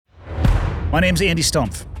My name's Andy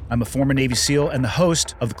Stumpf. I'm a former Navy SEAL and the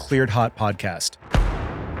host of the Cleared Hot podcast.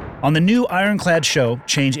 On the new IRONCLAD show,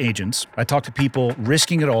 Change Agents, I talk to people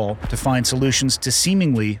risking it all to find solutions to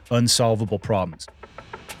seemingly unsolvable problems.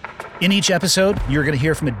 In each episode, you're going to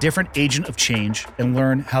hear from a different agent of change and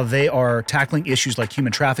learn how they are tackling issues like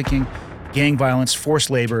human trafficking, gang violence, forced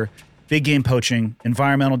labor, big game poaching,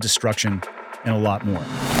 environmental destruction, and a lot more.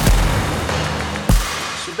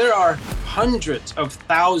 So there are hundreds of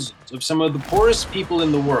thousands of some of the poorest people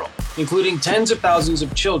in the world, including tens of thousands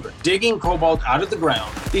of children, digging cobalt out of the ground.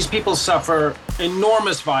 These people suffer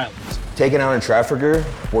enormous violence. Taking out a trafficker,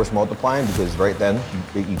 force multiplying, because right then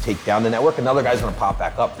you take down the network, another guy's gonna pop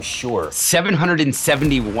back up for sure.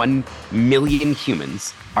 771 million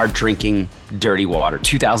humans are drinking dirty water.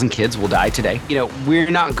 2,000 kids will die today.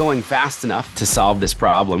 We're not going fast enough to solve this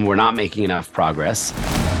problem. We're not making enough progress.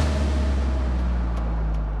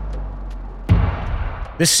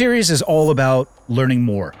 This series is all about learning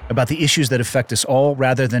more about the issues that affect us all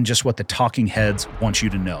rather than just what the talking heads want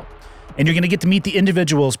you to know. And you're going to get to meet the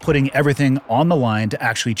individuals putting everything on the line to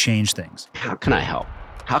actually change things. How can I help?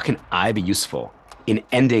 How can I be useful in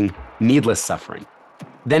ending needless suffering?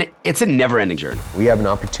 Then it's a never-ending journey. We have an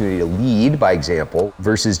opportunity to lead by example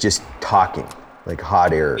versus just talking like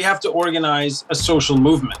hot air. We have to organize a social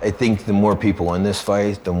movement. I think the more people in this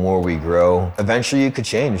fight, the more we grow. Eventually it could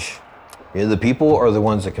change. The people are the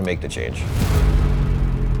ones that can make the change.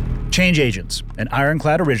 Change Agents, an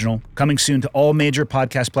IRONCLAD original, coming soon to all major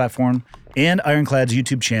podcast platforms and IRONCLAD's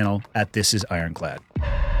YouTube channel at This Is IRONCLAD.